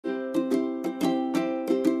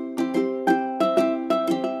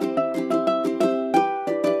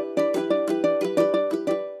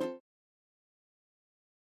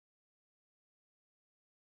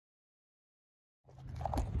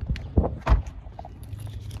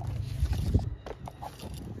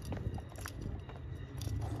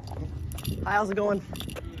Hi, how's it going?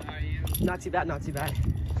 How are you? Not too bad, not too bad.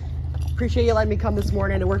 Appreciate you letting me come this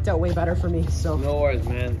morning. It worked out way better for me, so. No worries,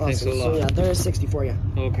 man. Awesome. Thanks a lot. So yeah, there's 60 for you.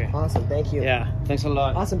 Okay. Awesome, thank you. Yeah, thanks a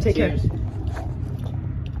lot. Awesome, take care.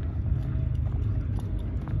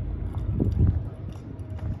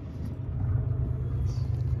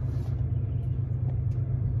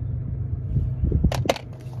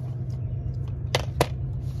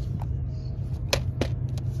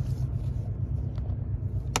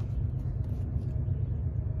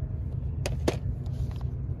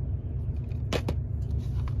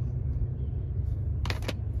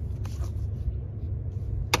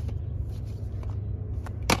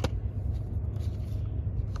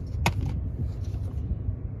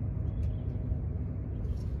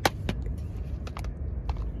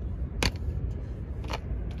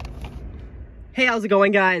 Hey, how's it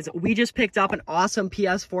going, guys? We just picked up an awesome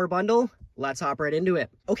PS4 bundle. Let's hop right into it.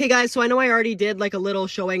 Okay, guys, so I know I already did like a little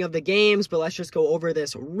showing of the games, but let's just go over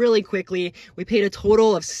this really quickly. We paid a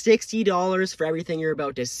total of $60 for everything you're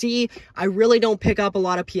about to see. I really don't pick up a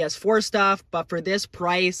lot of PS4 stuff, but for this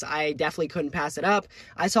price, I definitely couldn't pass it up.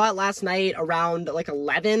 I saw it last night around like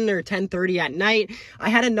 11 or 10:30 at night. I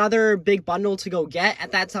had another big bundle to go get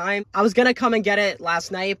at that time. I was gonna come and get it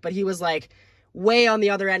last night, but he was like, way on the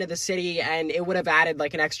other end of the city, and it would have added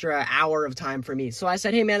like an extra hour of time for me. So I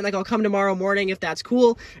said, hey man, like I'll come tomorrow morning if that's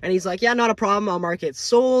cool. And he's like, yeah, not a problem, I'll mark it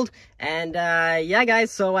sold. And yeah, guys,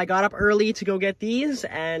 so I got up early to go get these,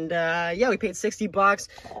 and yeah, we paid 60 bucks.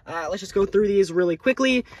 Let's just go through these really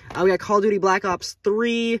quickly. We got Call of Duty Black Ops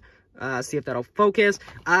 3. See if that'll focus.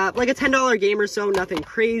 Like a $10 game or so, nothing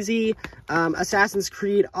crazy. Assassin's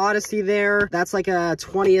Creed Odyssey there. That's like a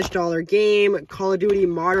 $20-ish game. Call of Duty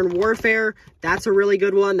Modern Warfare. That's a really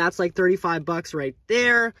good one. That's like 35 bucks right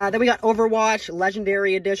there. Then we got Overwatch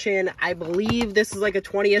Legendary Edition. I believe this is like a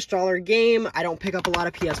 $20-ish game. I don't pick up a lot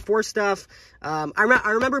of PS4 stuff. I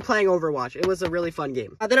remember playing Overwatch. It was a really fun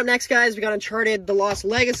game. Then up next, guys, we got Uncharted The Lost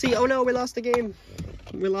Legacy. Oh no, we lost the game.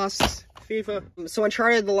 We lost FIFA. So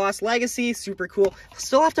Uncharted The Lost Legacy, super cool.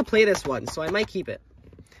 Still have to play this one, so I might keep it.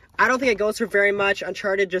 I don't think it goes for very much.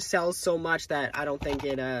 Uncharted just sells so much that I don't think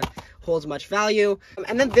it holds much value.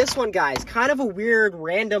 And then this one, guys, kind of a weird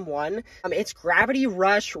random one. It's Gravity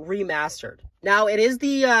Rush Remastered. Now, it is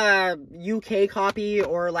the UK copy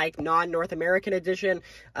or like non-North American edition,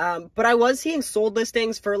 but I was seeing sold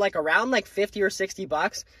listings for like around like 50 or 60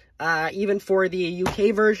 bucks. Even for the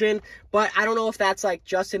UK version, but I don't know if that's like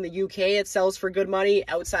just in the UK it sells for good money,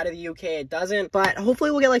 outside of the UK it doesn't, but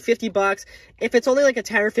hopefully we'll get like 50 bucks. If it's only like a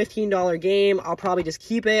 $10 or $15 game, I'll probably just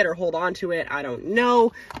keep it or hold on to it, I don't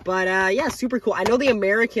know, but yeah, super cool. I know the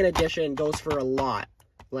American edition goes for a lot,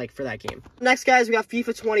 like for that game. Next, guys, we got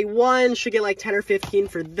FIFA 21, should get like 10 or 15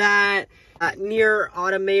 for that. Nier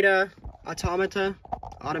Automata, I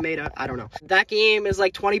don't know. That game is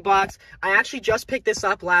like 20 bucks. I actually just picked this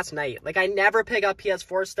up last night. Like, I never pick up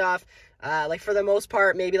PS4 stuff. Like, for the most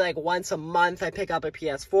part, maybe like once a month I pick up a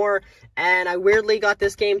PS4. And I weirdly got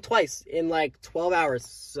this game twice in like 12 hours.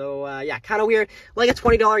 So, yeah, kind of weird. Like a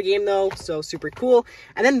 $20 game, though, so super cool.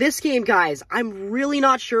 And then this game, guys, I'm really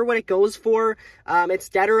not sure what it goes for. It's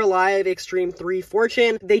Dead or Alive Extreme 3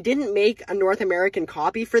 Fortune. They didn't make a North American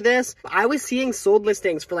copy for this. I was seeing sold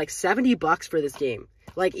listings for like 70 bucks for this game.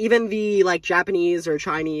 Like, even the, like, Japanese or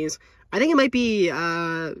Chinese, I think it might be,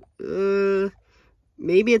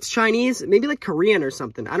 maybe it's Chinese, maybe, like, Korean or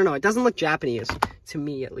something. I don't know. It doesn't look Japanese, to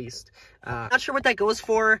me, at least. Not sure what that goes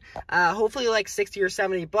for. Hopefully, like, 60 or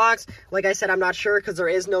 70 bucks. Like I said, I'm not sure, because there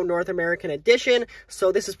is no North American edition,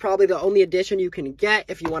 so this is probably the only edition you can get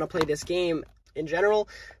if you want to play this game in general.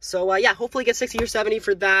 So yeah, hopefully get 60 or 70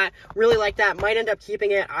 for that. Really like that. Might end up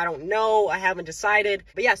keeping it. I don't know. I haven't decided.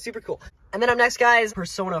 But yeah, super cool. And then up next, guys,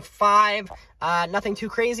 Persona 5. Nothing too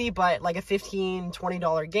crazy, but like a $15,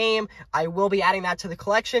 $20 game. I will be adding that to the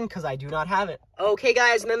collection because I do not have it. Okay,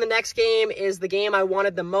 guys, and then the next game is the game I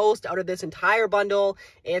wanted the most out of this entire bundle.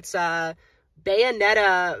 It's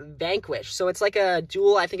Bayonetta Vanquish. So it's like a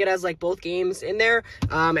duel. I think it has like both games in there.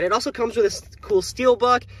 And it also comes with a cool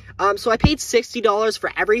steelbook. So I paid $60 for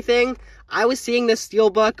everything. I was seeing this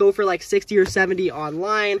steelbook go for like 60 or 70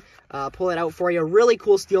 online. Pull it out for you. Really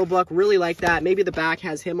cool steelbook. Really like that. Maybe the back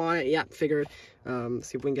has him on it. Yeah, figured. See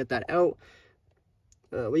if we can get that out.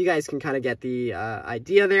 Well, you guys can kind of get the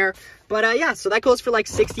idea there. But yeah, so that goes for like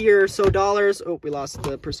 60 or so dollars. Oh, we lost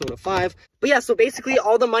the Persona 5. But yeah, so basically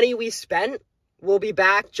all the money we spent will be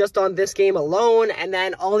back just on this game alone, and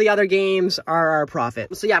then all the other games are our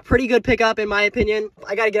profit. So yeah, pretty good pickup in my opinion.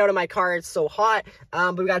 I gotta get out of my car, it's so hot.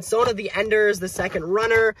 But we got Zone of the Enders, the second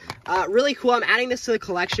runner. Really cool. I'm adding this to the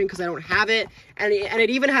collection because I don't have it, and it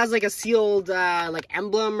even has like a sealed like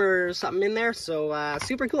emblem or something in there. So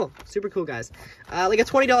super cool guys. Like a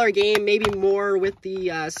 $20 game, maybe more with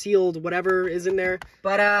the sealed whatever is in there.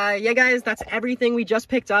 But yeah guys, that's everything we just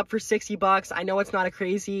picked up for 60 bucks. I know it's not a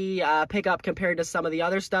crazy pickup compared to some of the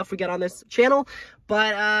other stuff we get on this channel,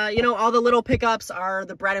 but you know, all the little pickups are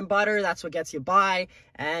the bread and butter. That's what gets you by,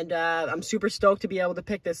 and I'm super stoked to be able to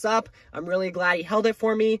pick this up. I'm really glad he held it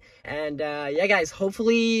for me, and yeah guys,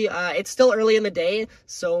 hopefully it's still early in the day,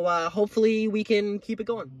 so hopefully we can keep it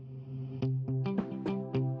going.